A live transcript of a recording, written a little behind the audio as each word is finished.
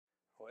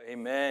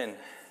Amen.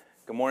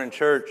 Good morning,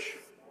 church.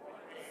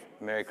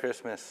 Merry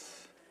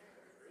Christmas.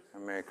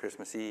 And Merry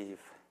Christmas Eve.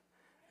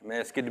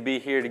 Man, it's good to be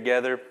here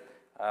together.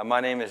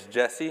 My name is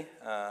Jesse.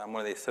 I'm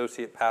one of the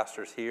associate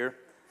pastors here.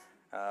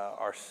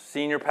 Our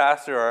senior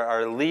pastor,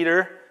 our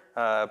leader,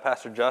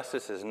 Pastor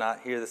Justice, is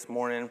not here this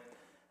morning.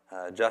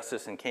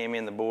 Justice and Cami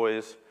and the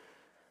boys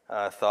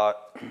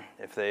thought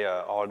if they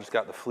all just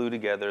got the flu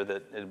together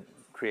that it'd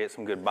create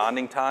some good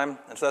bonding time.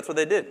 And so that's what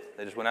they did.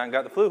 They just went out and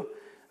got the flu.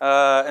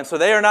 And so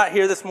they are not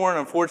here this morning,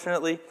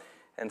 unfortunately.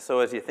 And so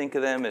as you think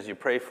of them, as you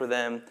pray for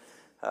them,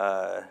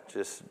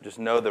 just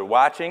know they're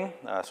watching.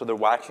 So they're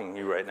watching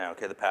you right now.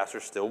 Okay, the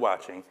pastor's still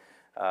watching.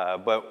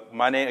 But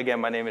my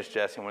name is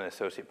Jesse. I'm one of the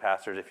associate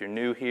pastors. If you're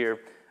new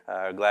here,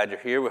 glad you're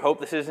here. We hope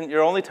this isn't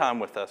your only time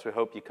with us. We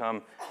hope you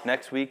come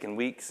next week and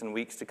weeks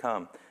to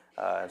come.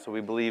 So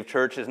we believe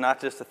church is not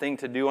just a thing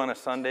to do on a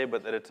Sunday,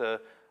 but that it's a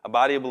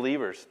body of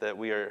believers, that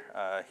we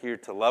are here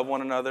to love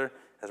one another,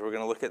 as we're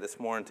going to look at this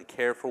morning, to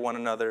care for one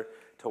another,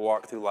 to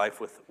walk through life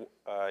with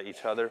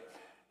each other.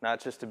 Not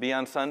just to be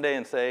on Sunday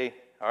and say,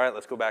 all right,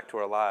 let's go back to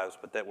our lives,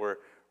 but that we're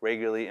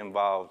regularly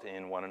involved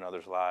in one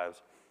another's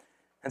lives.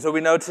 And so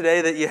we know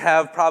today that you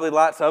have probably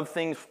lots of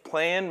things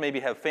planned. Maybe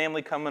you have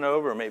family coming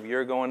over, or maybe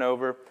you're going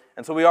over.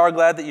 And so we are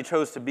glad that you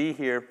chose to be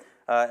here.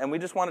 And we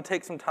just want to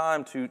take some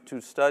time to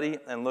study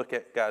and look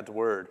at God's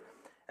Word.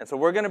 And so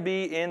we're going to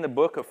be in the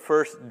book of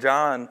 1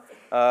 John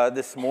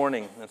this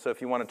morning. And so if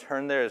you want to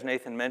turn there, as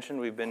Nathan mentioned,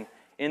 we've been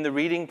in the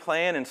reading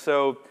plan. And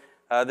so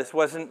this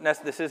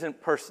isn't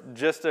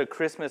just a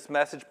Christmas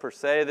message per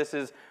se. This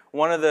is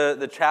one of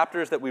the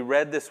chapters that we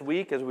read this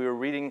week as we've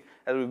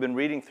been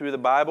reading through the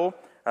Bible.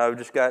 We've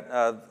just got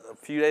a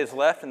few days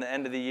left in the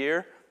end of the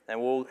year,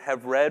 and we'll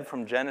have read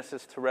from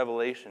Genesis to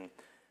Revelation.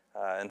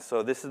 And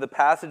so this is the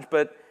passage,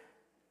 but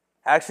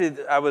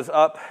actually I was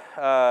up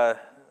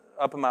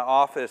in my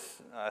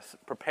office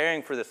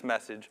preparing for this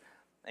message,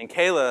 and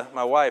Kayla,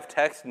 my wife,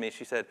 texted me.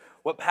 She said,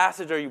 "What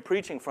passage are you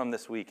preaching from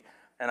this week?"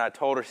 And I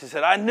told her. She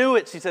said, "I knew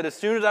it." She said, "As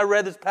soon as I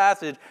read this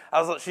passage,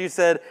 she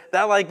said,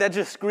 that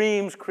just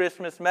screams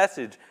Christmas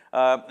message."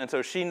 And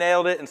so she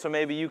nailed it, and so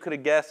maybe you could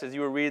have guessed as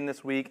you were reading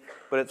this week.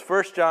 But it's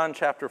 1 John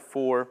chapter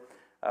 4.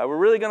 We're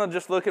really going to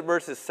just look at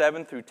verses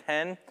 7 through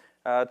 10,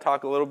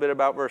 talk a little bit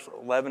about verse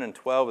 11 and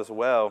 12 as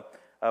well.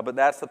 But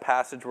that's the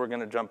passage we're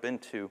going to jump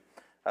into.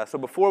 So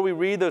before we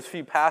read those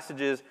few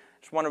passages,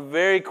 I just want to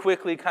very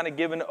quickly kind of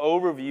give an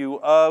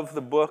overview of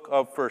the book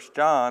of 1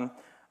 John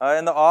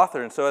and the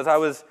author. And so as I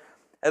was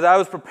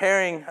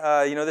preparing,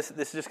 this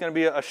is just going to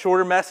be a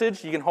shorter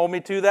message. You can hold me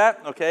to that,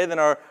 okay, than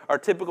our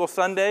typical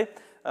Sunday.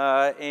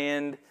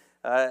 And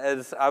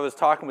as I was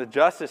talking with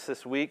Justice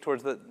this week,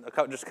 just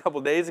a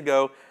couple days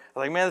ago, I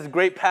was like, man, this is a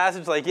great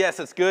passage. Like, yes,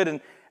 it's good. And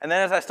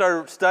then as I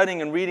started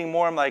studying and reading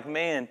more, I'm like,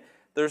 man,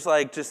 there's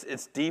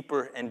it's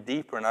deeper and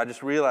deeper. And I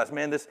just realized,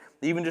 man,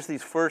 even just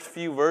these first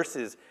few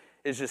verses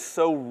is just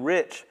so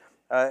rich.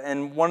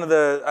 And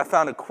I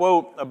found a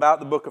quote about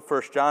the book of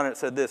 1 John, and it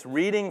said this: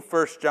 "Reading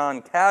 1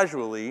 John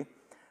casually,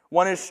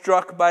 one is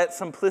struck by its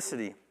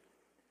simplicity.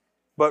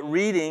 But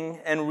reading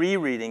and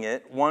rereading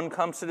it, one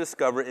comes to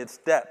discover its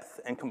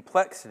depth and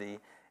complexity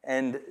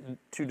and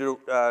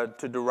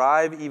to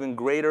derive even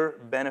greater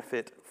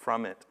benefit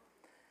from it."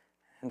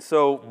 And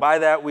so by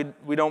that,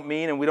 we don't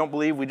mean and we don't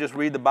believe we just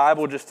read the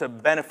Bible just to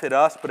benefit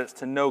us, but it's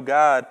to know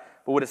God.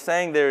 But what it's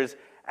saying there is,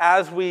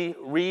 as we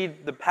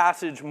read the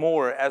passage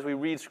more, as we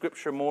read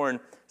Scripture more, and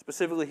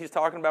specifically he's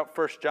talking about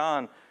 1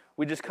 John,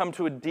 we just come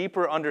to a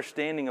deeper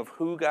understanding of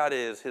who God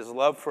is, His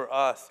love for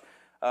us.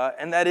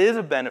 And that is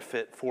a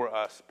benefit for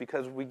us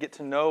because we get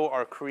to know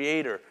our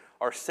Creator,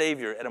 our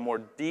Savior, at a more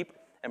deep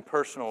and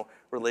personal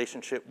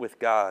relationship with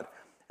God.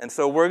 And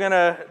so we're going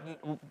to,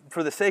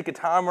 for the sake of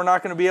time, we're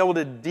not going to be able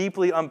to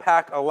deeply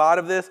unpack a lot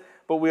of this,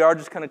 but we are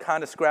just going to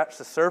kind of scratch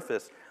the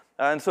surface.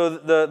 And so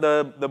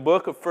the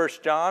book of 1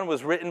 John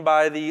was written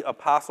by the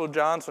Apostle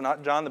John, so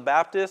not John the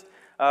Baptist,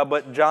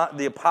 but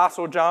the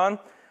Apostle John,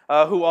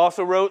 who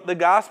also wrote the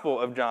Gospel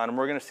of John. And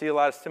we're going to see a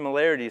lot of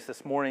similarities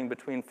this morning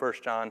between 1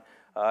 John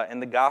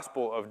and the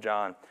Gospel of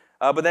John.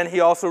 But then he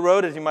also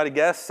wrote, as you might have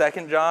guessed,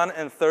 2 John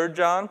and 3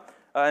 John.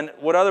 And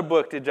what other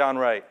book did John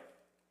write?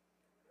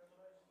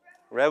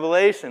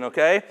 Revelation,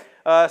 okay?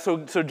 So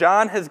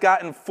John has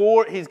gotten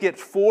he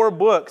gets 4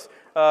 books.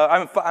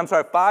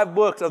 5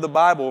 books of the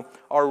Bible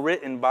are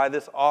written by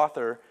this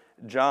author,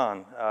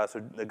 John.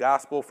 So the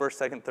Gospel,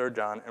 1st, 2nd, 3rd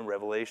John, and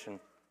Revelation.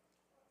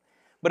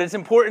 But it's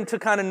important to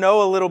kind of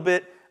know a little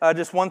bit,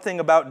 just one thing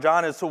about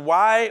John is, so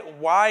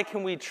why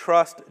can we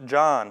trust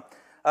John?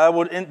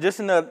 In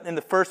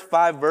the first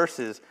 5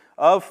 verses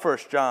of 1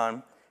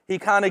 John, he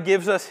kind of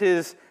gives us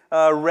his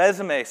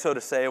resume, so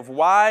to say, of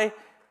why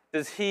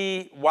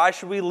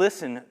should we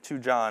listen to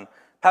John?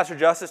 Pastor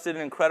Justice did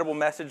an incredible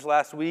message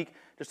last week,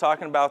 just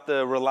talking about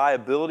the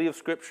reliability of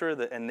Scripture,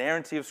 the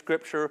inerrancy of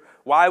Scripture,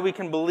 why we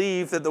can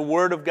believe that the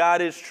Word of God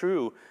is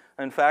true.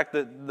 In fact,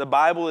 the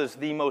Bible is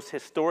the most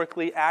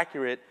historically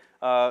accurate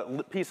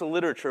piece of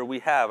literature we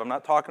have. I'm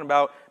not talking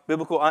about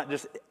biblical,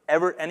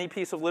 any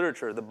piece of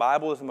literature. The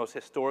Bible is the most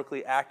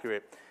historically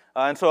accurate.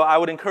 And so I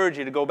would encourage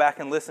you to go back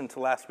and listen to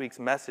last week's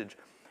message.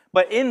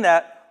 But in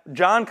that,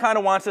 John kind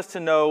of wants us to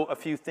know a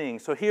few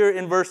things. So here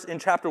in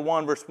chapter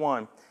 1, verse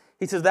 1,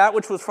 he says, that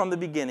which was from the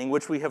beginning,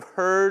 which we have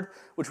heard,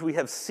 which we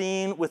have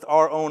seen with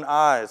our own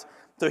eyes.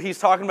 So he's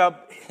talking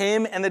about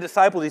him and the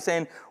disciples. He's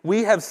saying,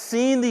 we have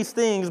seen these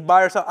things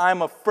by ourselves. I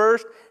am a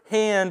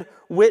first-hand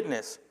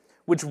witness,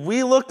 which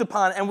we looked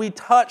upon and we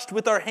touched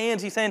with our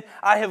hands. He's saying,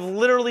 I have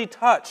literally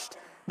touched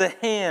the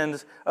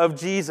hands of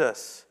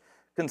Jesus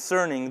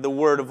concerning the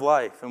word of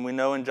life. And we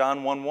know in John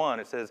 1:1,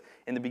 it says,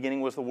 in the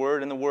beginning was the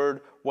Word, and the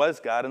Word was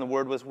God, and the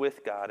Word was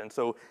with God. And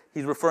so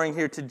he's referring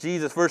here to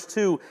Jesus. Verse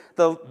 2,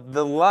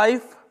 the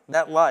life,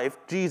 that life,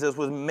 Jesus,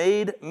 was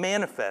made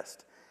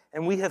manifest.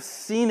 And we have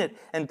seen it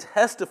and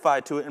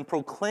testified to it and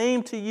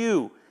proclaimed to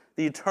you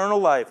the eternal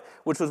life,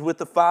 which was with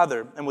the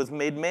Father and was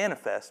made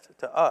manifest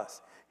to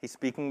us. He's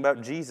speaking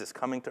about Jesus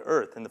coming to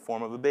earth in the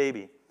form of a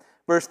baby.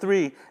 Verse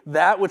 3,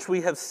 that which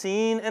we have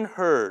seen and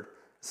heard.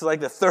 So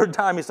like the third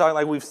time he's talking,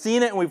 like we've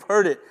seen it and we've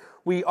heard it.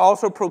 We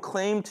also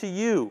proclaim to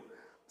you,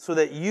 so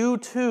that you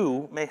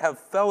too may have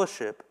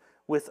fellowship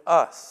with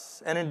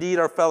us. And indeed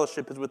our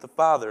fellowship is with the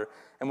Father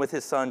and with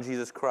his Son,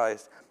 Jesus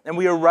Christ. And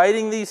we are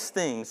writing these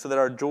things so that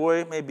our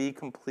joy may be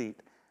complete.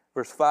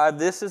 Verse 5,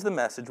 this is the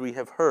message we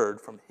have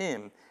heard from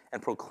him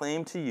and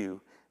proclaimed to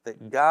you,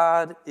 that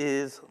God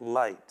is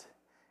light,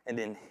 and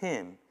in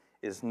him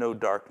is no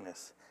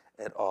darkness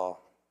at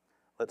all.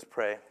 Let's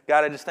pray.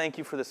 God, I just thank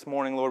you for this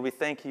morning, Lord. We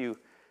thank you,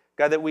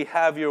 God, that we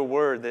have your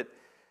word, that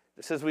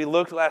just as we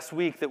looked last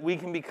week, that we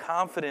can be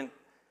confident,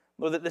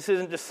 Lord, that this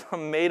isn't just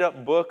some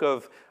made-up book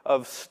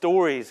of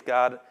stories,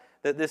 God,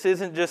 that this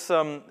isn't just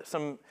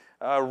some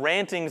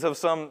rantings of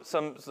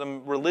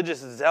some religious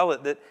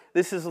zealot, that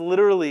this is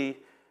literally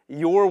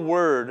your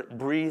word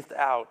breathed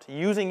out,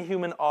 using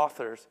human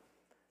authors.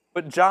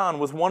 But John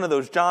was one of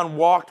those. John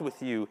walked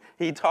with you.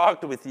 He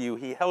talked with you.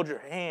 He held your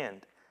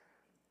hand.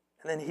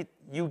 And then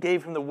you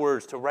gave him the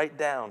words to write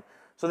down,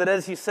 so that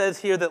as he says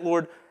here that,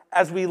 Lord,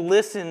 as we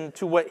listen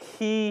to what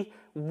he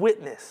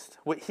witnessed,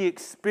 what he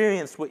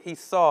experienced, what he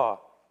saw,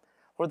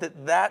 Lord,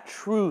 that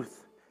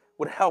truth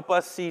would help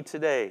us see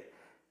today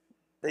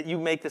that you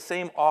make the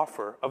same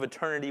offer of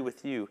eternity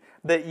with you,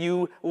 that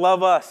you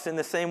love us in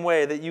the same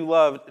way that you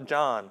loved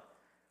John.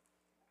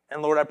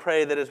 And Lord, I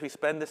pray that as we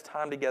spend this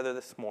time together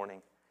this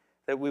morning,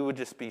 that we would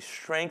just be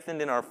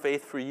strengthened in our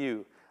faith for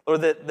you.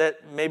 Lord,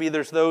 that maybe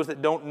there's those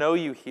that don't know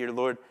you here,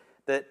 Lord,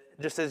 that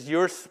just as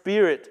your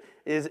Spirit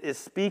is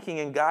speaking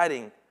and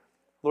guiding,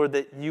 Lord,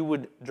 that you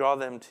would draw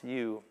them to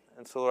you.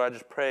 And so, Lord, I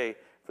just pray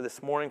for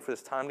this morning, for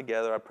this time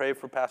together. I pray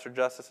for Pastor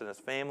Justice and his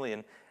family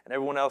and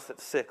everyone else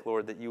that's sick,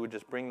 Lord, that you would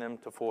just bring them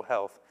to full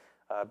health.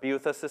 Be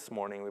with us this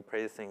morning. We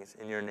pray these things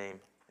in your name.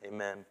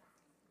 Amen.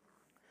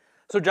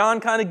 So John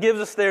kind of gives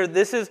us there,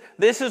 this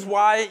is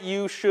why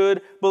you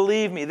should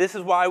believe me. This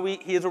is why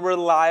he is a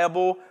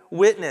reliable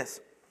witness.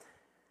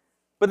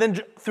 But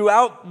then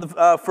throughout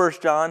the 1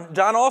 John,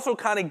 John also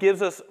kind of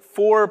gives us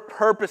 4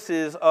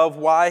 purposes of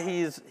why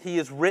he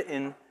has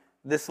written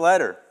this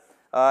letter.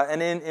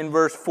 And in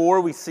verse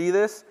 4, we see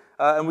this.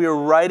 And we are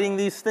writing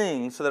these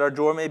things so that our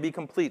joy may be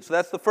complete. So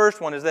that's the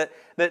first one, is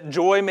that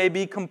joy may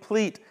be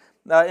complete.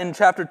 In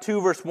chapter 2,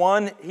 verse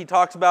 1, he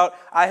talks about,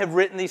 I have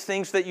written these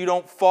things so that you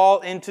don't fall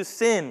into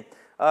sin.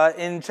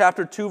 In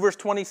chapter 2, verse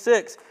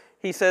 26,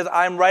 he says,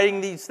 I'm writing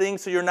these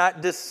things so you're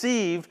not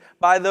deceived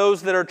by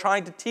those that are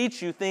trying to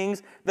teach you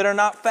things that are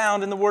not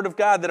found in the Word of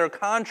God, that are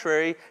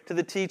contrary to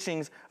the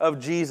teachings of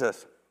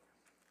Jesus.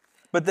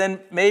 But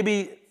then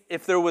maybe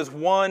if there was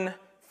one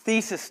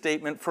thesis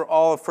statement for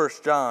all of 1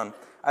 John,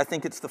 I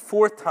think it's the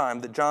 4th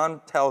time that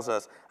John tells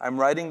us, I'm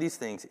writing these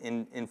things.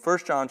 In 1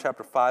 John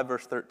chapter 5,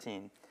 verse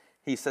 13,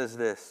 he says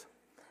this,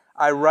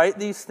 I write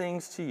these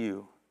things to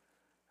you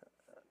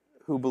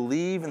who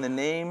believe in the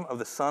name of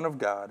the Son of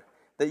God,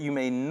 that you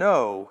may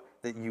know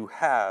that you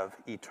have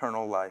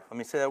eternal life. Let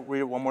me say that,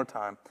 read it one more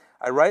time.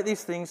 I write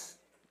these things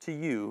to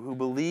you who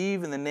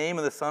believe in the name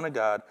of the Son of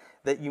God,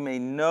 that you may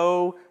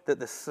know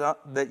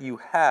that you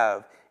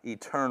have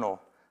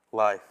eternal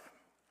life.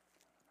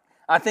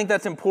 I think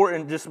that's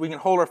important, just we can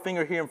hold our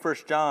finger here in 1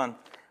 John,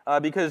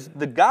 because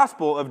the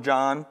Gospel of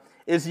John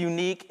is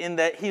unique in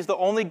that he's the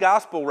only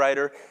gospel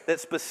writer that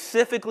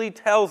specifically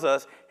tells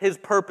us his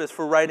purpose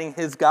for writing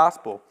his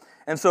gospel.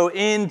 And so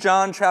in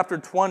John chapter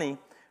 20,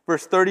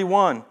 verse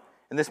 31,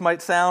 and this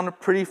might sound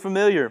pretty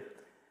familiar,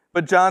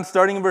 but John,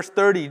 starting in verse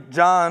 30,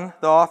 John,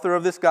 the author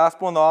of this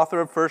gospel and the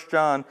author of 1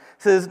 John,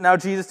 says, Now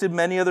Jesus did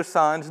many other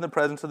signs in the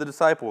presence of the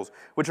disciples,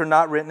 which are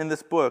not written in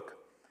this book.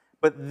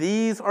 But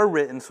these are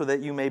written so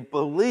that you may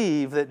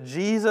believe that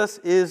Jesus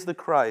is the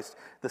Christ,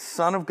 the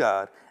Son of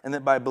God, and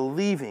that by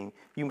believing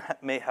you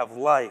may have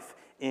life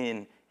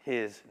in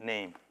his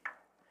name.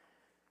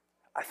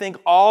 I think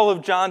all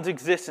of John's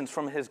existence,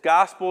 from his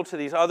gospel to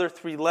these other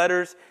 3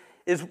 letters,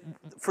 is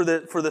for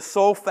the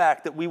sole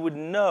fact that we would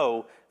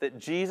know that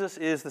Jesus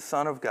is the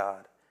Son of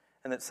God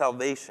and that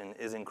salvation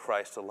is in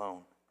Christ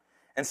alone.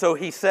 And so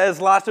he says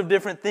lots of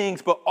different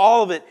things, but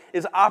all of it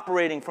is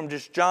operating from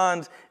just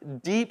John's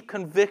deep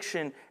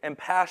conviction and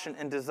passion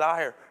and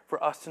desire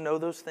for us to know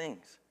those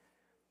things,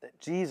 that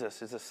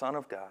Jesus is the Son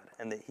of God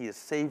and that he is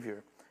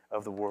Savior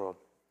of the world.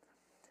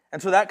 And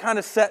so that kind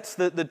of sets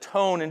the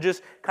tone, and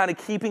just kind of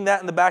keeping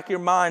that in the back of your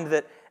mind,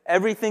 that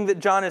everything that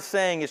John is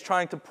saying is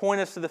trying to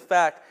point us to the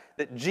fact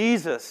that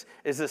Jesus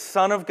is the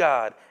Son of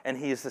God and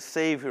he is the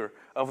Savior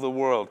of the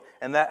world.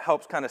 And that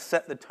helps kind of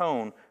set the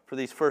tone for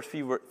these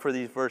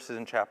verses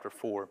in chapter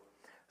 4.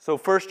 So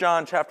 1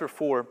 John chapter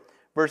 4,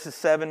 verses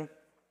 7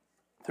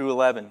 through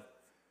 11.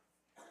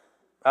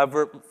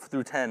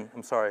 Through 10,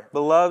 I'm sorry.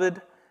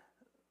 Beloved,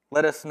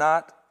 let us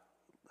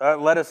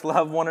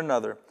love one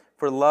another,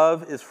 for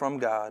love is from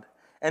God.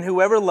 And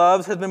whoever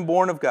loves has been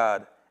born of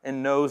God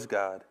and knows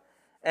God.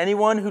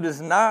 Anyone who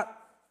does not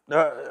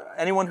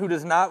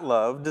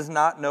love does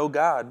not know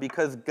God,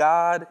 because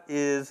God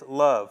is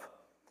love.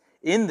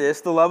 In this,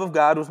 the love of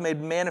God was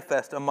made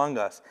manifest among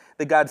us,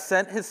 that God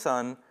sent his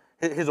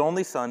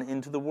only Son,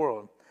 into the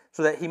world,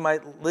 so that we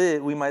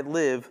might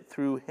live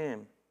through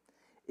him.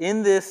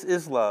 In this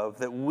is love,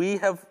 that we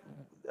have,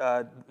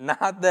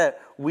 not that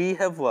we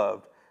have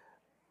loved,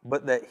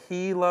 but that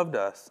he loved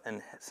us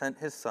and sent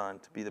his Son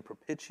to be the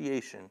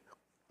propitiation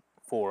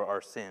for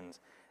our sins.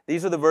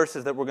 These are the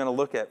verses that we're going to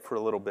look at for a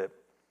little bit.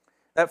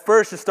 That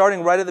first is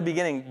starting right at the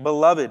beginning,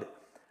 beloved.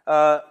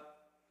 It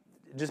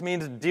just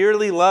means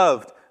dearly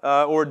loved.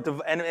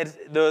 And it's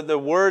the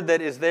word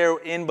that is there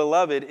in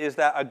beloved is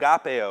that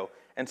agapeo.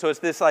 And so it's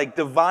this like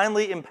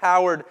divinely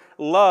empowered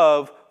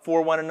love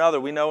for one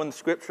another. We know in the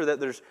scripture that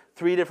there's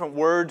 3 different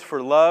words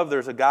for love.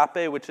 There's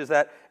agape, which is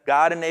that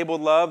God-enabled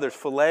love. There's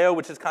phileo,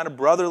 which is kind of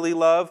brotherly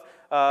love.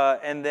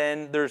 And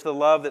then there's the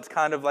love that's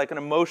kind of like an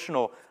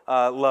emotional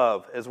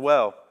love as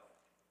well.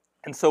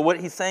 And so what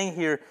he's saying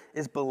here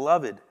is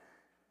beloved.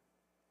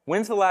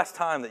 When's the last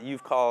time that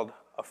you've called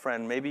a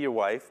friend, maybe your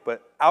wife,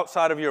 but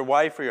outside of your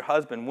wife or your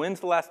husband, when's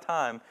the last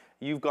time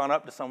you've gone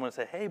up to someone and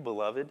said, hey,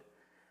 beloved?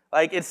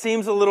 Like, it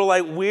seems a little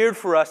like weird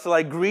for us to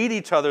like greet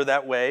each other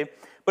that way.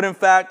 But in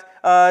fact,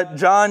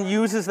 John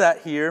uses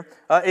that here.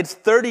 It's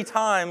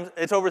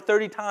over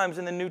 30 times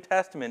in the New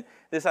Testament,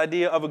 this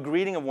idea of a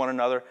greeting of one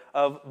another,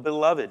 of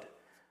beloved.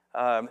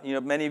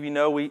 Many of you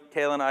know,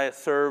 Kayla and I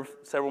served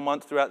several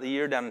months throughout the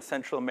year down in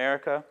Central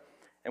America.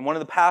 And one of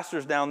the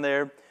pastors down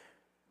there,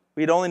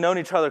 we'd only known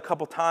each other a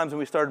couple times, and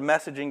we started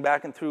messaging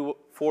back and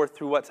forth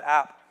through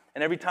WhatsApp.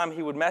 And every time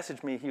he would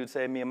message me, he would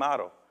say, mi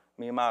amado,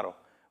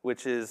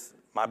 which is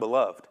my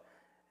beloved.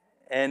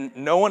 And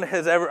no one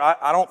has ever,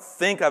 I don't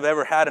think I've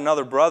ever had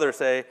another brother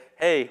say,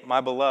 hey,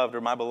 my beloved or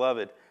my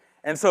beloved.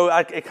 And so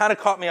it kind of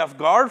caught me off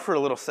guard for a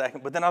little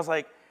second. But then I was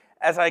like,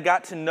 as I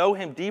got to know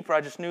him deeper, I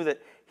just knew that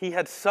he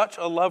had such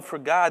a love for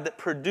God that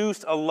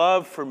produced a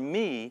love for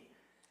me.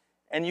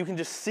 And you can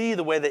just see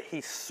the way that he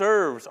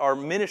serves our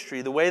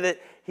ministry, the way that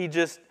he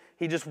just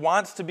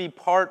wants to be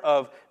part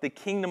of the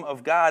kingdom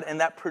of God. And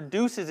that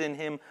produces in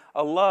him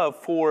a love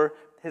for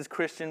his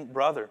Christian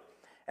brother.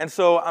 And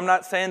so I'm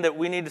not saying that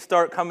we need to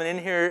start coming in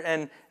here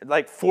and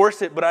like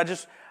force it, but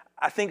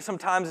I think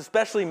sometimes,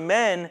 especially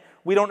men,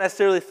 we don't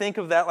necessarily think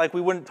of that. Like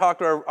we wouldn't talk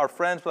to our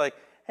friends, but like,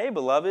 hey,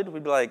 beloved.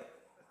 We'd be like,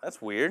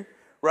 that's weird,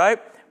 right?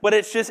 But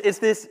it's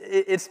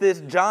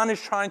this. John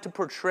is trying to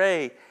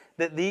portray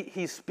that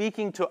he's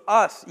speaking to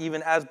us,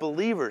 even as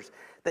believers,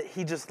 that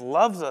he just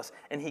loves us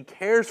and he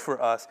cares for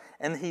us,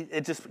 and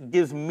it just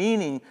gives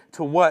meaning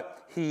to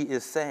what he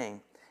is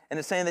saying. And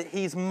it's saying that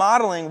he's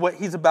modeling what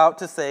he's about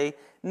to say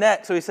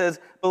next. So he says,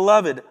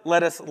 beloved,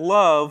 let us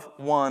love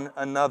one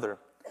another.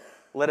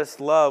 Let us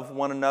love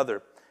one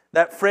another.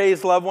 That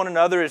phrase, love one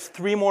another, is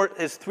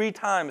 3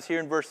 times here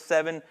in verse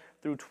 7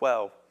 through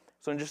 12.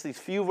 So in just these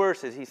few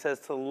verses, he says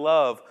to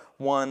love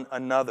one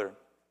another.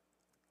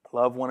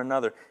 Love one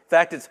another. In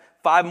fact, it's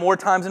 5 more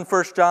times in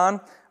 1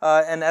 John.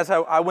 And as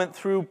I went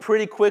through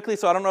pretty quickly,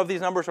 so I don't know if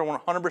these numbers are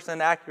 100%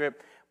 accurate,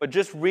 but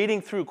just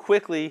reading through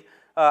quickly,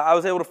 I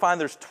was able to find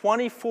there's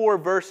 24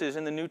 verses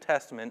in the New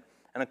Testament,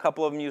 and a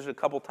couple of them used it a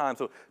couple times.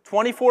 So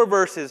 24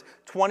 verses,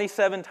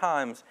 27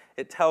 times,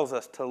 it tells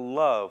us to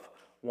love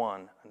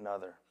one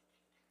another.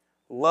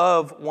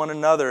 Love one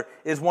another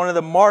is one of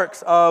the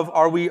marks of,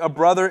 are we a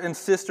brother and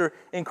sister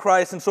in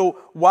Christ? And so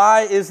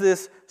why is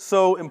this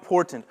so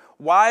important?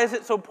 Why is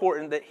it so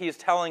important that he is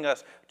telling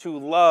us to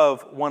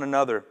love one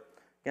another?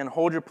 Again,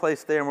 hold your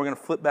place there, and we're going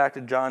to flip back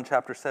to John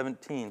chapter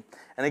 17.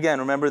 And again,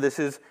 remember, this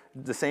is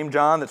the same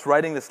John that's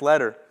writing this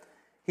letter.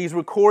 He's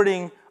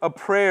recording a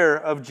prayer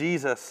of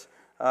Jesus.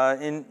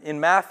 In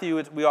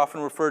Matthew, we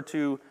often refer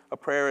to a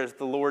prayer as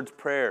the Lord's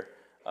Prayer.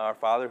 Our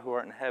Father who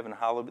art in heaven,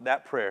 hallowed be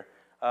that prayer.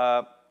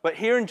 But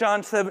here in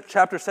John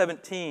chapter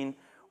 17,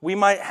 we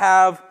might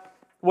have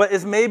what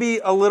is maybe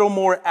a little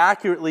more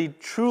accurately,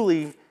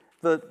 truly,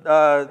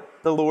 the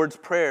Lord's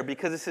Prayer,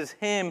 because this is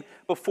him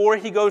before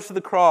he goes to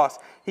the cross.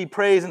 He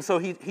prays, and so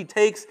he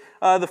takes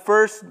the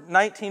first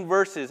 19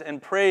 verses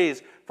and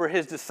prays for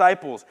his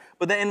disciples.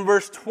 But then in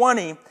verse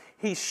 20,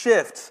 he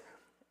shifts,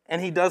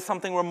 and he does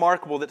something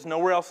remarkable that's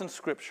nowhere else in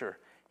Scripture.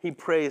 He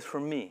prays for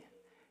me.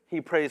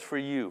 He prays for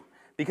you.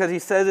 Because he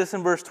says this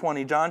in verse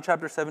 20, John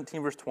chapter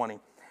 17, verse 20.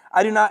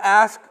 I do not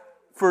ask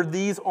for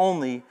these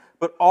only,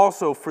 but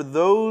also for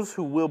those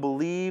who will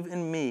believe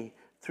in me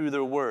through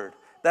their word.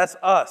 That's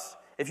us.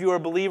 If you are a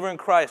believer in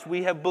Christ,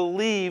 we have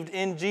believed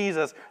in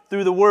Jesus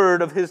through the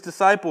word of his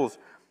disciples.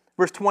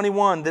 Verse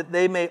 21, that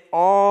they may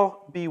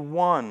all be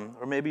one,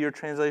 or maybe your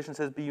translation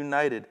says be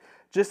united,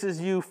 just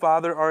as you,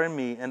 Father, are in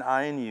me and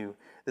I in you,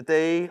 that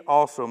they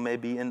also may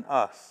be in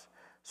us,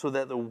 so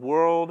that the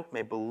world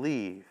may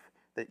believe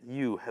that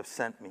you have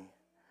sent me.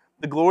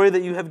 The glory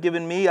that you have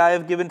given me, I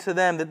have given to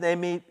them, that they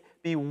may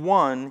be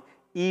one,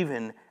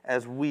 even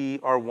as we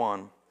are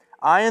one.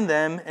 I and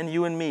them, and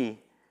you and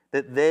me,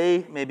 that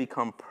they may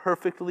become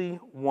perfectly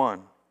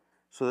one,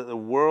 so that the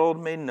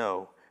world may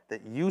know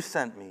that you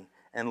sent me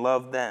and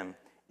loved them,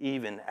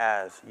 even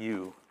as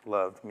you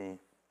loved me.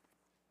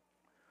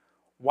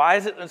 Why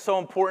is it so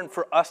important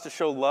for us to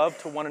show love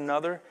to one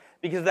another?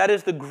 Because that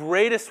is the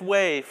greatest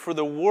way for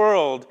the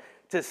world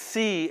to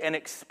see and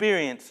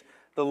experience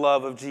the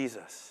love of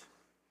Jesus.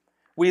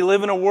 We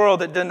live in a world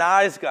that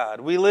denies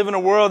God. We live in a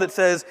world that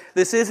says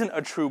this isn't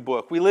a true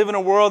book. We live in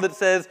a world that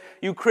says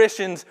you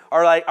Christians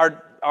are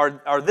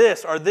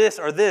this, or this,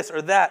 or this,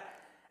 or that.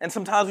 And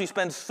sometimes we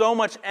spend so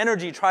much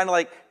energy trying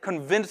to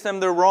convince them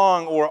they're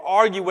wrong or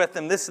argue with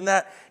them, this and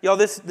that.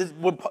 This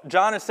what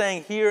John is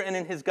saying here and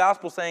in his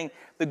gospel, saying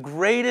the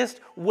greatest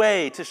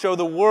way to show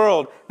the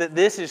world that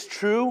this is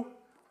true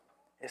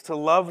is to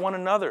love one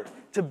another,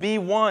 to be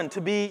one,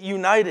 to be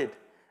united.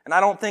 And I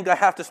don't think I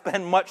have to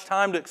spend much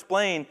time to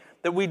explain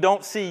that we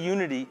don't see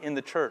unity in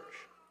the church.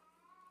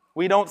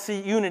 We don't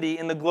see unity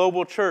in the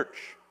global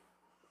church.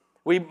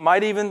 There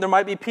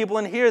might be people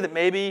in here that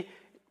maybe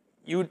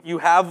you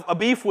have a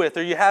beef with,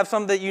 or you have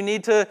something that you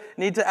need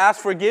to ask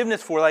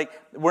forgiveness for.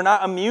 We're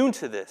not immune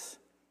to this.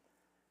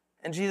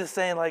 And Jesus is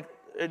saying,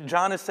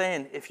 John is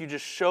saying, if you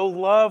just show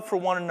love for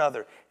one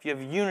another, if you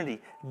have unity,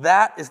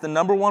 that is the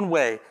number one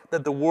way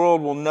that the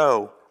world will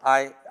know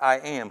I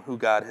am who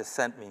God has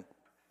sent me.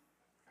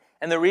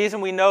 And the reason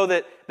we know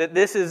that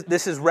this is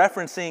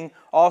referencing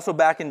also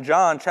back in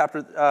John chapter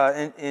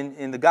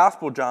in the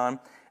Gospel of John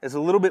is a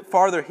little bit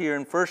farther here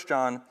in 1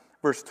 John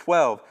verse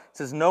 12. It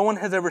says, "No one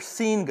has ever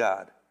seen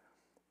God,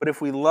 but if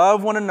we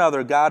love one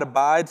another, God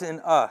abides in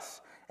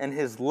us, and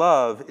his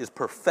love is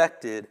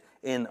perfected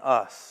in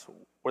us."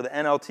 Or the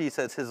NLT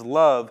says, his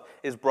love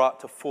is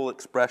brought to full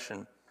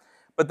expression.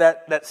 But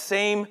the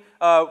same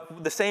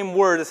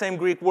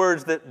Greek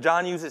words that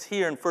John uses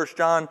here in 1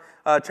 John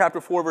chapter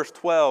 4 verse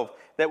 12,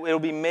 that it will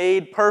be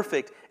made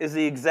perfect, is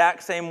the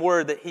exact same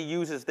word that he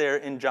uses there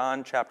in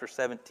John chapter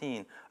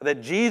 17,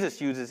 that Jesus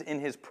uses in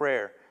his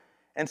prayer.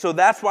 And so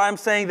that's why I'm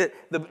saying that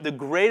the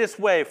greatest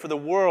way for the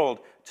world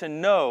to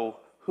know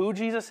who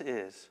Jesus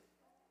is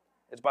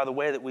by the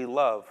way that we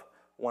love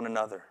one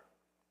another.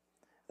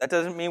 That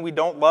doesn't mean we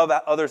don't love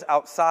others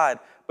outside,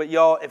 but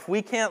y'all, if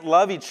we can't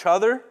love each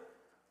other,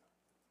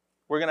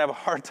 we're going to have a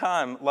hard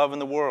time loving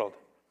the world.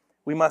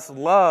 We must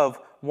love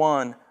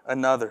one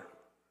another.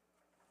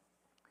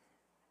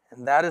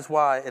 And that is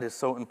why it is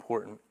so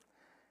important.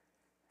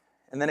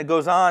 And then it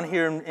goes on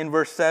here in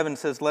verse 7,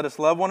 says, "Let us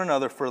love one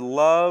another, for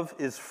love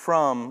is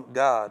from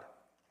God."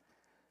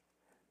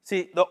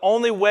 See, the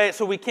only way,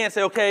 so we can't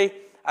say, okay,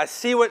 I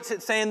see what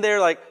it's saying there,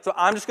 so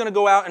I'm just going to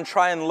go out and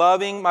try and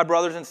loving my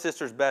brothers and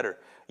sisters better.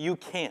 You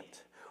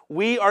can't.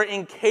 We are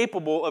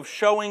incapable of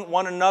showing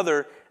one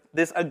another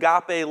this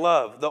agape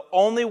love. The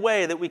only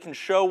way that we can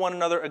show one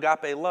another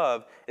agape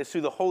love is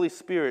through the Holy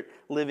Spirit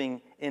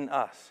living in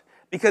us.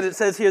 Because it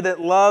says here that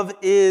love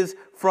is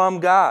from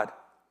God.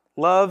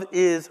 Love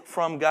is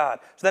from God.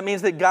 So that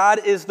means that God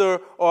is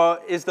the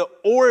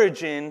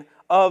origin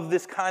of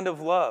this kind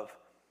of love.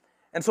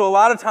 And so a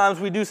lot of times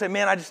we do say,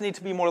 man, I just need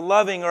to be more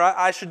loving, or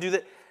I should do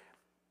that.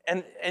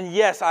 And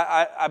yes,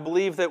 I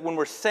believe that when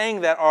we're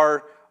saying that,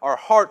 our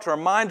hearts, our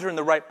minds are in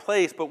the right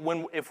place. But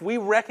if we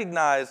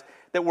recognize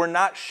that we're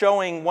not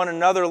showing one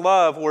another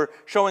love, or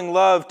showing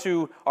love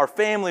to our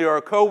family or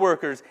our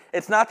coworkers,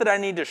 it's not that I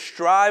need to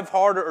strive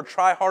harder or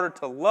try harder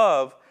to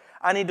love.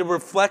 I need to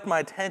reflect my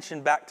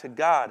attention back to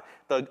God,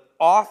 the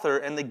author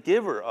and the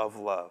giver of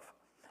love.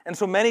 And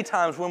so many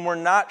times when we're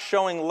not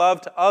showing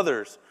love to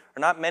others, or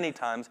not many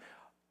times,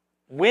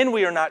 when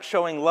we are not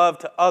showing love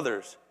to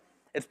others,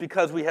 it's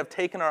because we have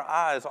taken our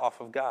eyes off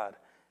of God.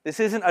 This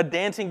isn't a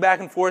dancing back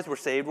and forth, we're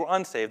saved, we're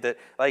unsaved. That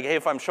hey,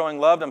 if I'm showing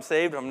love, I'm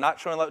saved, I'm not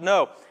showing love.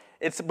 No,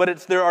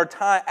 there are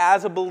times,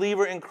 as a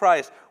believer in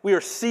Christ, we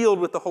are sealed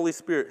with the Holy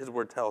Spirit, his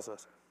word tells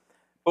us.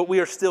 But we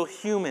are still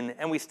human,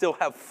 and we still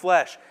have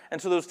flesh.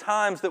 And so those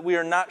times that we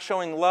are not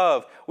showing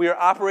love, we are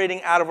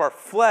operating out of our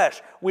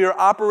flesh. We are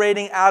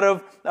operating out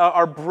of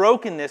our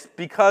brokenness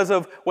because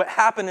of what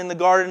happened in the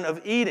Garden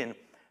of Eden.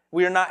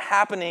 We are not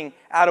happening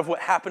out of what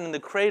happened in the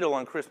cradle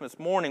on Christmas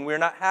morning. We are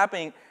not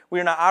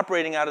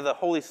operating out of the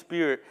Holy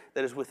Spirit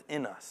that is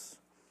within us.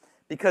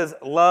 Because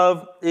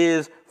love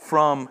is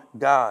from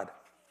God.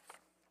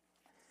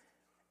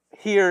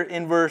 Here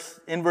in verse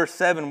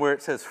 7 where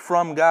it says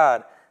from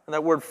God, and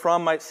that word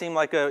from might seem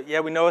like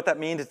we know what that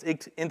means,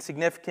 it's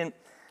insignificant.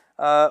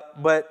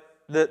 But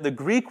the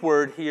Greek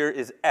word here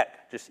is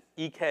ek, just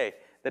ek.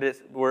 that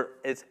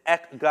it's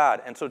ek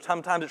God. And so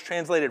sometimes it's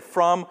translated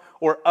from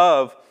or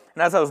of.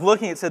 And as I was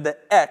looking, it said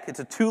that ek, it's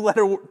a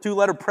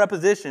two-letter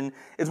preposition,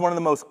 is one of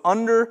the most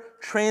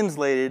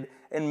under-translated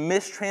and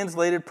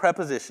mistranslated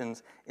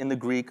prepositions in the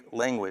Greek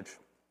language.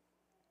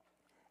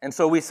 And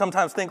so we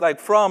sometimes think like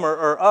from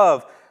or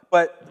of,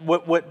 but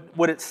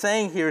what it's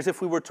saying here is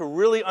if we were to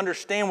really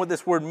understand what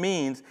this word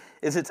means,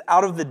 is it's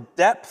out of the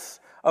depths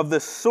of the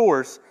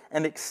source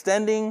and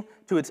extending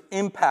to its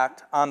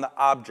impact on the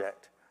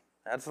object.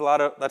 That's a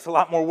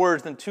lot more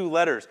words than 2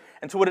 letters.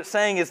 And so what it's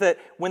saying is that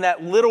when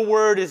that little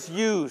word is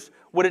used,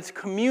 what it's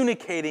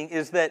communicating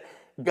is that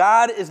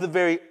God is the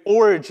very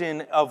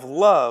origin of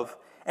love,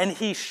 and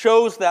he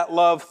shows that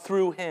love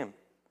through him.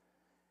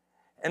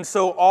 And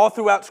so all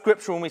throughout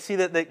Scripture, when we see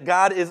that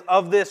God is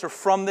of this or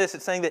from this,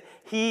 it's saying that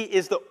he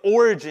is the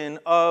origin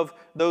of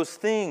those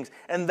things.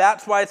 And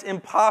that's why it's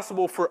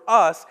impossible for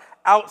us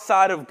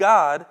outside of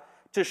God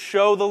to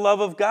show the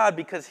love of God,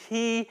 because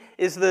he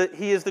is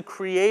the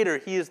creator.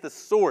 He is the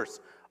source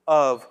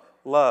of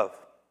love.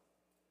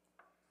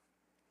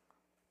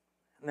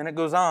 And then it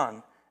goes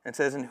on and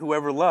says, and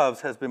whoever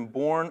loves has been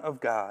born of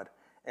God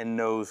and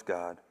knows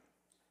God.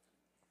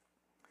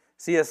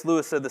 C.S.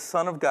 Lewis said, the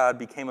Son of God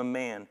became a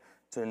man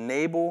to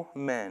enable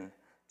men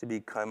to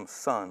become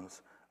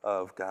sons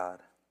of God.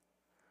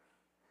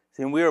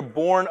 See, when we are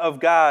born of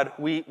God,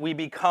 we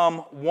become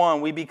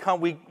one.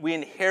 We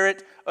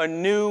inherit a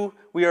new,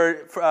 2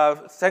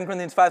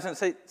 Corinthians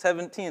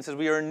 5:17 says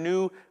we are a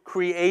new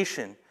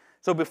creation.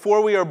 So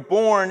before we are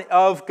born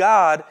of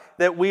God,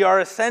 that we are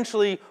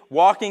essentially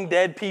walking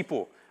dead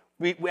people.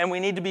 And we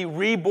need to be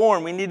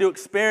reborn. We need to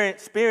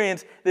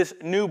experience this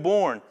new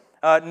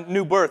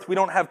birth. We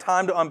don't have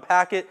time to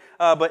unpack it,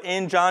 but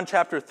in John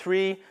chapter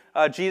 3,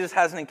 Jesus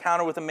has an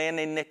encounter with a man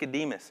named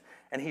Nicodemus.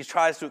 And he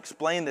tries to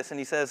explain this, and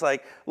he says,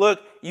 like,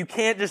 look, you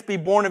can't just be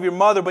born of your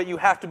mother, but you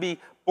have to be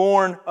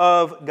born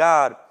of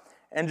God.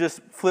 And just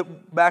flip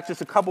back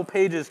just a couple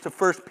pages to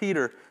 1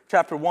 Peter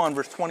chapter 1,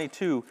 verse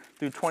 22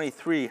 through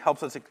 23,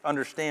 helps us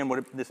understand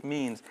what this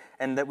means,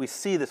 and that we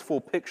see this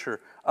full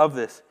picture of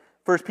this.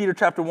 1 Peter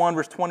chapter 1,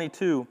 verse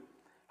 22,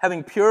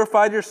 having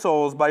purified your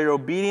souls by your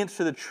obedience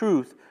to the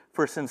truth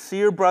for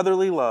sincere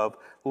brotherly love,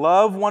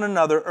 love one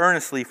another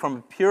earnestly from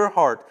a pure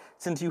heart,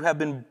 since you have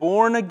been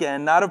born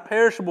again, not of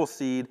perishable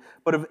seed,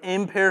 but of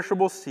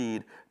imperishable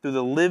seed, through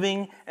the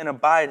living and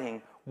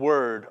abiding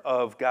Word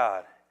of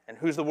God. And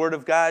who's the Word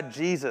of God?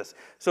 Jesus.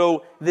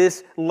 So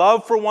this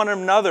love for one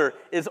another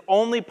is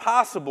only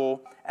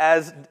possible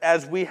as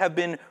we have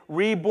been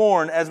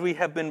reborn, as we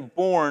have been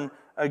born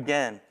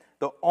again.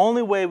 The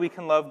only way we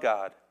can love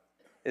God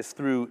is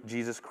through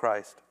Jesus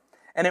Christ.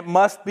 And it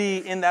must be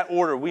in that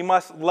order. We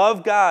must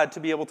love God to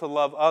be able to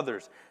love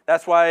others.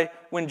 That's why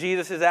when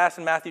Jesus is asked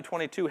in Matthew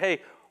 22, hey,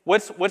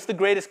 what's the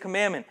greatest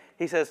commandment?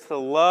 He says to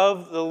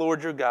love the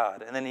Lord your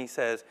God. And then he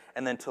says,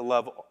 and then to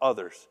love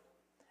others.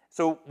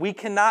 So we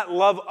cannot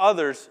love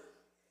others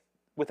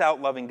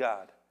without loving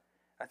God.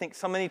 I think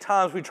so many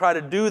times we try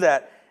to do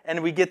that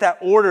and we get that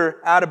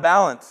order out of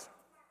balance.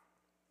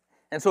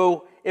 And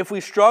so if we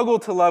struggle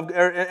to love,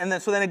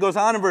 so then it goes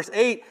on in verse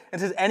 8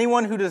 and says,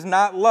 anyone who does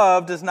not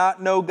love does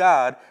not know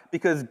God,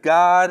 because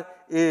God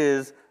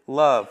is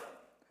love.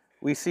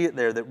 We see it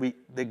there,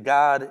 that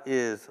God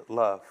is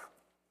love.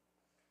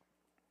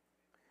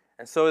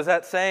 And so is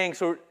that saying,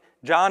 so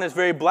John is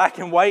very black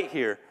and white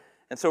here.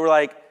 And so we're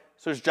like,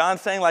 so is John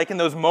saying like in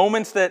those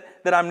moments that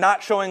I'm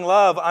not showing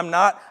love, I'm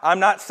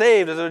not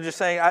saved? As I was just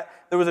saying,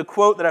 there was a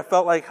quote that I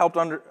felt like helped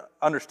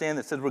understand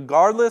this. It said,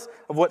 regardless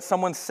of what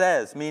someone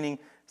says, meaning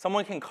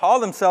someone can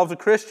call themselves a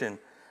Christian,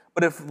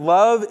 but if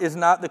love is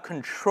not the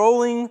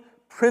controlling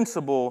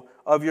principle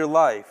of your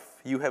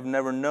life, you have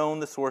never known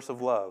the source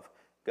of love,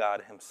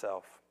 God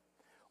himself.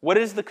 What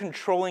is the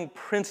controlling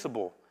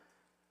principle?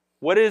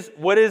 What is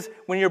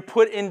when you're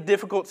put in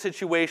difficult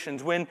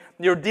situations, when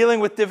you're dealing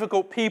with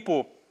difficult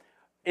people,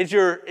 is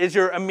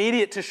your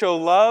immediate to show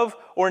love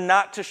or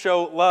not to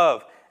show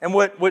love? And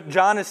what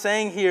John is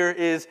saying here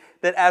is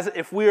that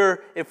if we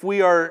are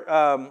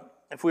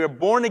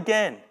born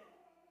again,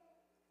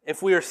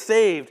 if we are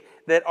saved,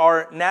 that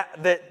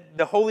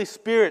the Holy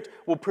Spirit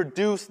will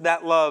produce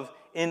that love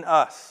in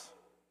us.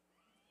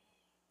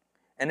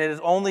 And it is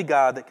only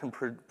God that can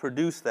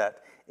produce that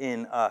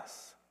in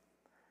us.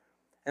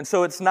 And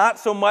so it's not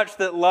so much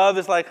that love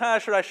is like,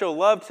 should I show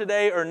love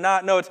today or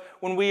not? No, it's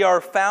when we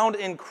are found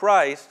in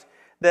Christ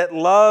that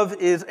love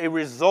is a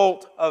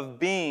result of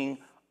being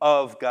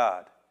of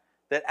God.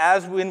 That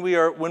when we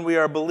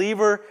are a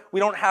believer, we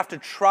don't have to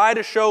try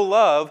to show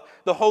love.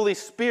 The Holy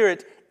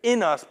Spirit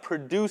in us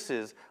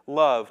produces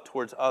love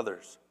towards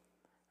others.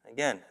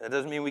 Again, that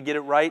doesn't mean we get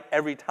it right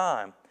every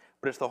time,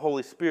 but it's the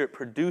Holy Spirit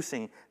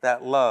producing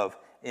that love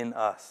in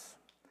us.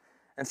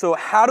 And so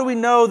how do we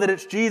know that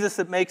it's Jesus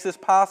that makes this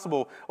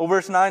possible? Well,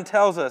 verse 9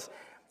 tells us,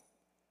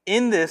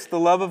 in this the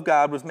love of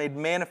God was made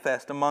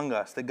manifest among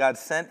us, that God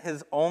sent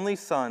his only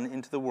Son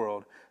into the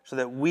world so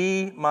that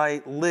we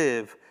might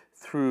live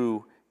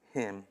through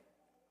him.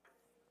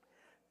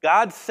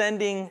 God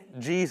sending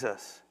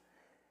Jesus,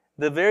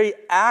 The very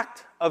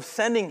act of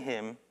sending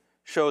him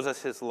shows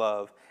us his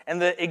love.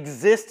 And the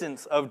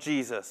existence of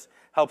Jesus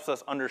helps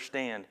us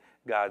understand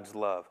God's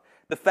love.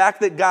 The fact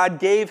that God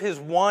gave his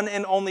one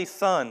and only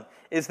Son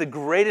is the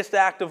greatest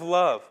act of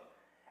love.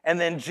 And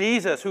then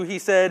Jesus, who he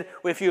said,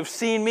 if you have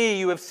seen me,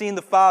 you have seen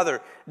the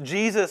Father.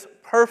 Jesus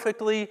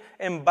perfectly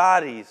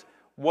embodies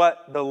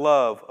what the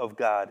love of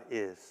God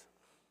is.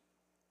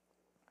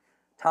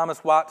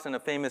 Thomas Watson, a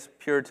famous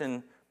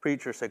Puritan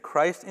preacher, said,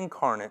 Christ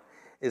incarnate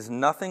is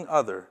nothing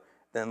other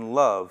than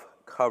love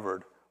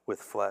covered with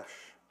flesh.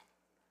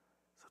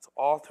 So it's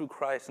all through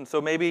Christ. And so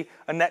maybe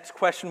a next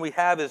question we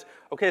have is,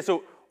 okay,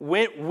 so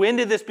when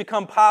did this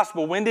become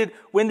possible? When did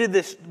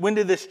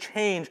this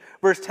change?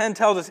 Verse 10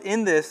 tells us,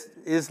 in this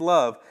is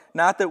love,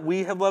 not that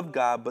we have loved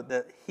God, but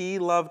that he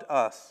loved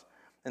us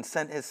and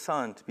sent his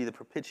Son to be the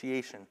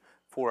propitiation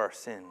for our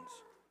sins.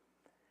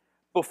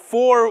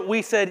 Before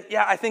we said,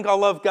 yeah, I think I'll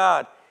love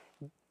God,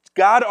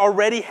 God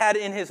already had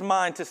in his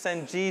mind to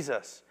send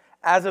Jesus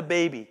as a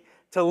baby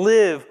to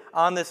live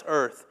on this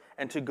earth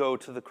and to go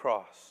to the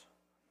cross.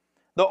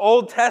 The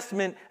Old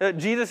Testament,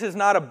 Jesus is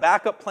not a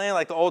backup plan,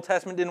 like the Old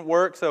Testament didn't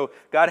work, so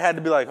God had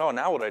to be like, oh,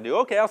 now what do I do?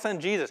 Okay, I'll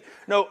send Jesus.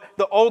 No,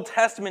 the Old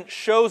Testament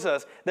shows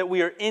us that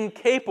we are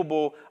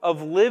incapable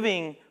of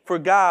living for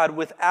God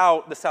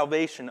without the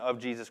salvation of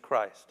Jesus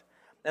Christ.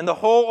 And the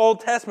whole Old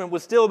Testament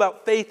was still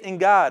about faith in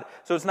God.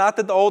 So it's not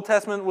that the Old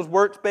Testament was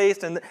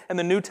works-based and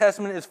the New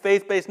Testament is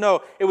faith-based.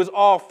 No, it was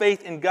all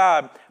faith in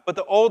God. But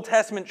the Old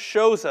Testament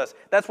shows us.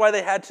 That's why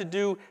they had to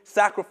do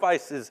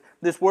sacrifices.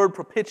 This word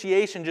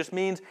propitiation just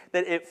means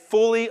that it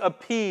fully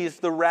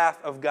appeased the wrath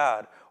of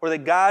God, or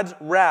that God's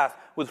wrath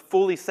was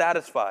fully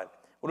satisfied.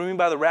 What do we mean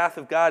by the wrath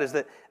of God is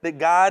that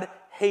God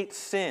hates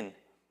sin.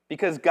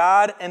 Because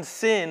God and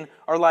sin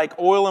are like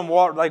oil and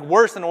water, like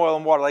worse than oil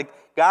and water. Like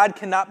God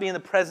cannot be in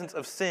the presence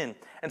of sin.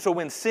 And so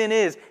when sin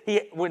is,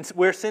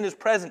 where sin is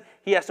present,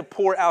 he has to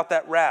pour out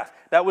that wrath.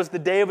 That was the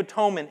Day of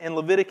Atonement in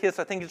Leviticus,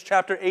 I think it's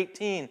chapter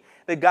 18,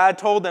 that God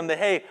told them that,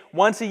 hey,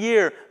 once a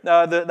year,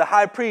 the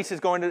high priest is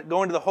going to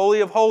the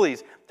Holy of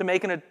Holies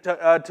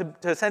to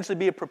essentially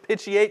be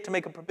to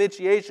make a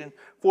propitiation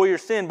for your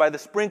sin by the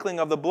sprinkling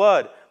of the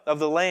blood of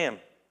the Lamb.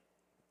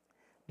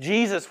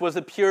 Jesus was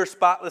the pure,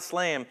 spotless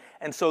lamb,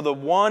 and so the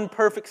one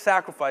perfect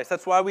sacrifice,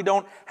 that's why we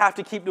don't have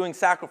to keep doing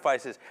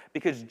sacrifices,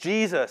 because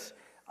Jesus,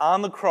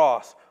 on the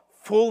cross,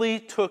 fully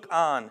took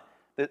on,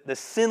 the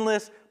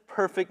sinless,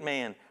 perfect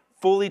man,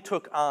 fully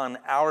took on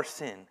our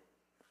sin,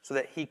 so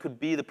that he could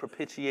be the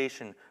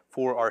propitiation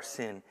for our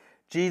sin.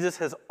 Jesus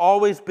has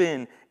always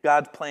been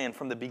God's plan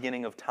from the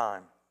beginning of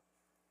time.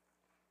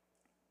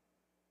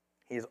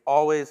 He has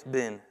always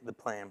been the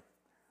plan.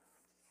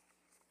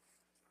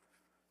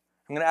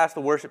 I'm going to ask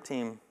the worship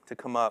team to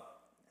come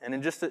up, and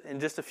in just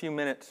a few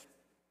minutes,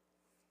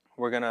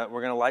 we're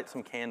gonna light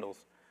some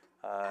candles,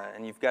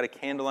 and you've got a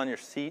candle on your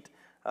seat,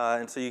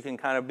 and so you can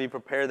kind of be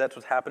prepared. That's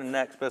what's happening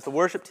next. But as the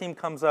worship team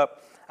comes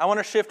up, I want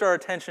to shift our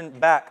attention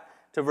back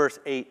to verse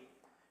 8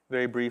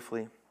 very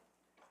briefly,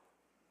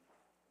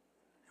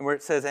 and where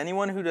it says,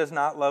 "Anyone who does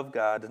not love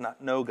God does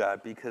not know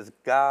God, because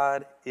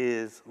God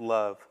is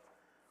love."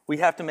 We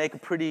have to make a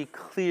pretty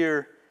clear,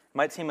 it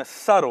might seem a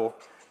subtle,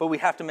 but we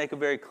have to make a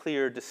very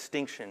clear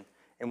distinction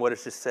in what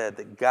is just said,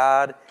 that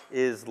God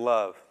is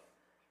love.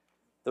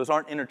 Those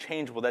aren't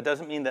interchangeable. That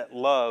doesn't mean that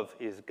love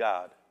is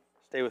God.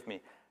 Stay with me.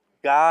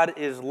 God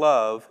is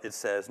love, it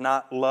says,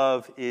 not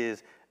love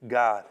is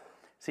God.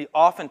 See,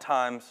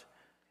 oftentimes,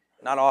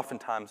 not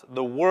oftentimes,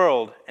 the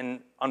world,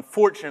 and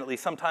unfortunately,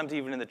 sometimes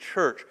even in the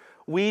church,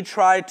 we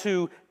try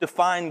to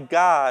define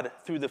God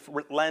through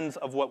the lens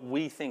of what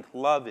we think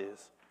love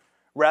is,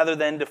 rather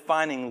than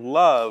defining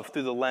love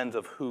through the lens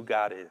of who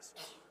God is.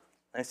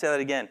 I say that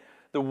again.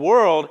 The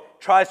world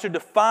tries to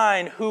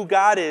define who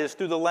God is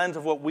through the lens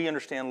of what we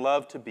understand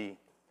love to be.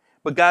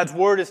 But God's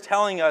word is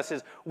telling us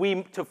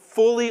to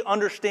fully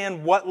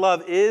understand what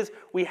love is,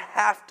 we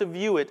have to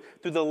view it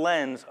through the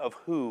lens of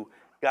who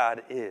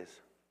God is.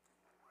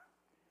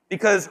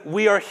 Because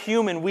we are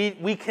human,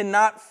 we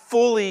cannot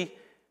fully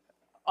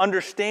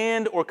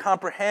understand or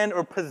comprehend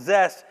or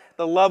possess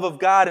the love of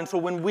God. And so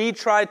when we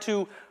try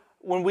to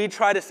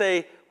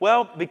say,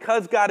 well,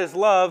 because God is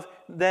love,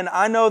 then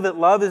I know that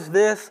love is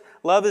this,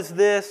 love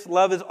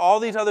is all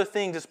these other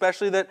things,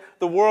 especially that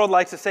the world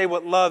likes to say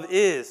what love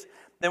is,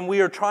 then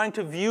we are trying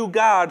to view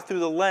God through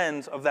the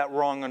lens of that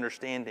wrong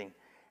understanding.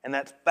 And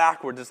that's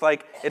backwards.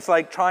 It's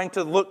like trying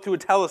to look through a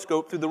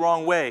telescope through the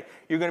wrong way.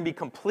 You're going to be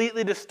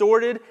completely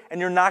distorted, and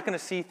you're not going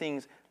to see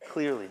things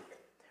clearly.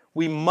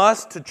 We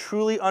must, to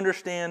truly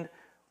understand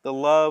the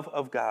love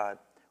of God,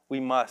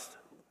 we must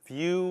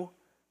view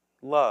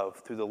love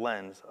through the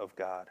lens of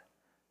God.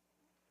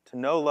 To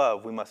know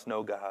love, we must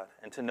know God.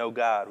 And to know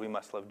God, we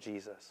must love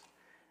Jesus.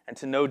 And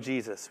to know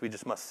Jesus, we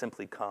just must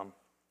simply come.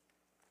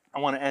 I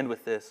want to end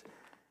with this.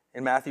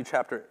 In Matthew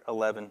chapter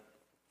 11,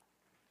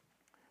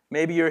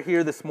 maybe you're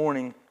here this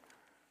morning,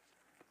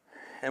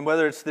 and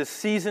whether it's this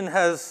season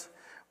has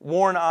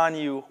worn on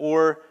you,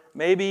 or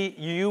maybe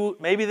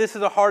this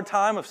is a hard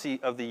time of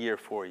the year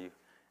for you.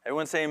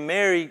 Everyone's saying,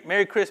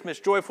 Merry Christmas,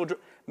 joyful.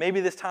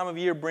 maybe this time of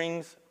year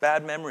brings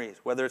bad memories,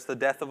 whether it's the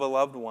death of a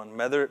loved one,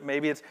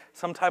 maybe it's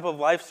some type of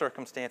life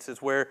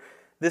circumstances where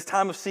this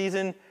time of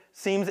season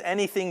seems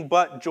anything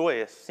but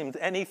joyous, seems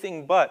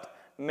anything but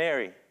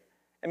merry.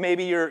 And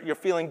maybe you're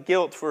feeling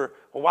guilt for,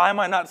 well, why am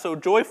I not so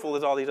joyful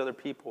as all these other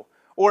people?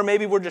 Or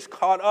maybe we're just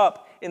caught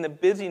up in the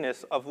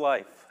busyness of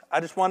life. I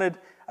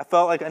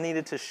felt like I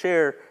needed to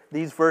share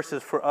these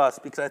verses for us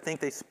because I think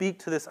they speak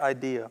to this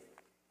idea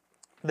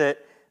that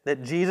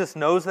Jesus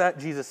knows that,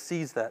 Jesus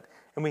sees that,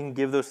 and we can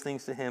give those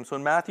things to him. So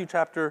in Matthew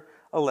chapter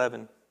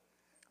 11,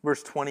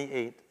 verse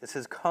 28, it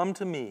says, "Come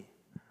to me,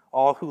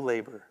 all who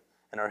labor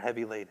and are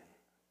heavy laden,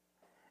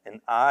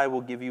 and I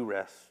will give you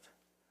rest.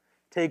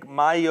 Take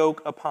my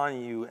yoke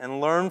upon you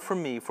and learn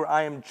from me, for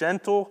I am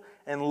gentle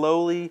and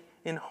lowly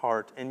in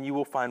heart, and you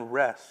will find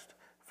rest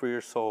for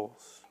your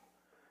souls.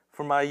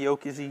 For my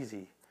yoke is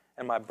easy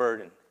and my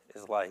burden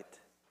is light."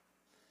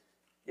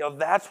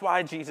 That's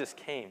why Jesus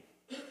came.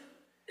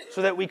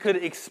 So that we could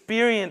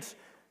experience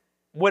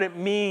what it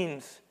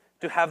means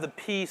to have the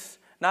peace,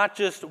 not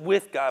just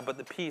with God, but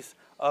the peace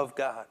of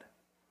God.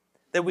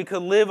 That we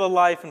could live a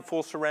life in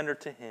full surrender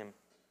to him.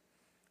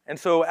 And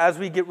so as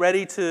we get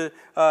ready to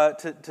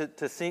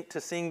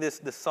sing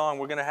this song,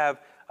 we're going to have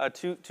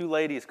two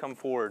ladies come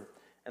forward,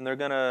 and they're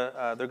going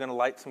to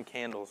light some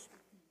candles.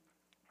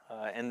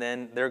 And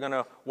then they're going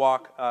to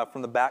walk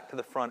from the back to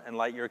the front and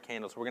light your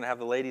candles. We're going to have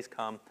the ladies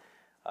come.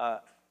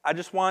 I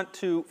just want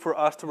for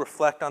us to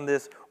reflect on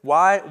this.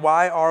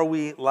 Why are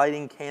we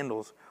lighting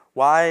candles?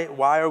 Why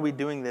are we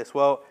doing this?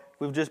 Well,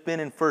 we've just been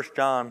in 1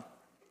 John.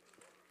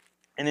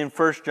 And in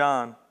 1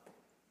 John,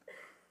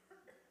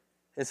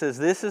 it says,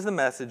 "This is the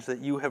message that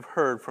you have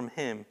heard from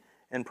him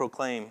and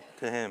proclaim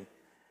to him,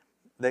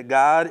 that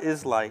God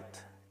is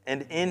light,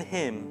 and in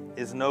him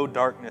is no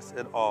darkness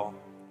at all.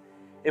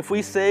 If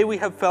we say we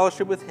have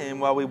fellowship with him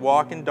while we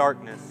walk in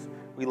darkness,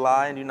 we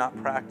lie and do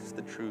not practice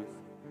the truth.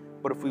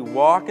 But if we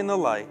walk in the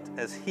light,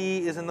 as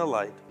he is in the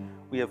light,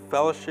 we have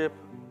fellowship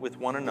with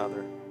one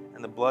another,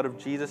 and the blood of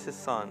Jesus, his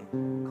Son,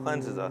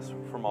 cleanses us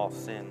from all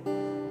sin."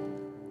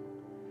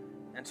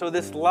 And so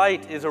this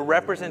light is a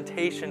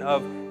representation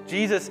of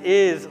Jesus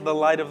is the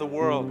light of the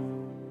world.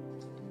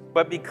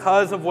 But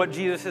because of what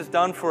Jesus has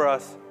done for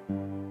us,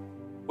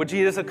 what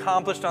Jesus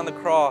accomplished on the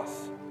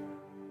cross,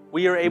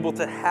 we are able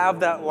to have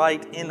that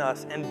light in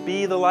us and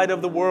be the light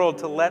of the world,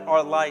 to let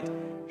our light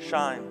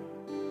shine.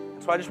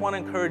 So I just want to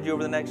encourage you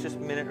over the next just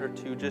minute or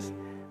two, just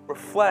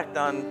reflect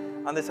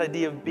on this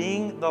idea of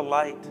being the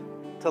light,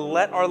 to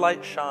let our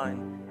light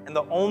shine. And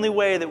the only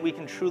way that we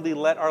can truly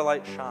let our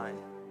light shine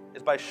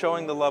is by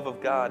showing the love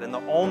of God. And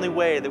the only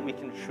way that we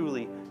can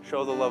truly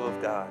show the love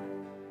of God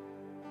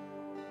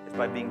is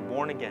by being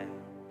born again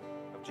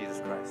of Jesus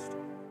Christ.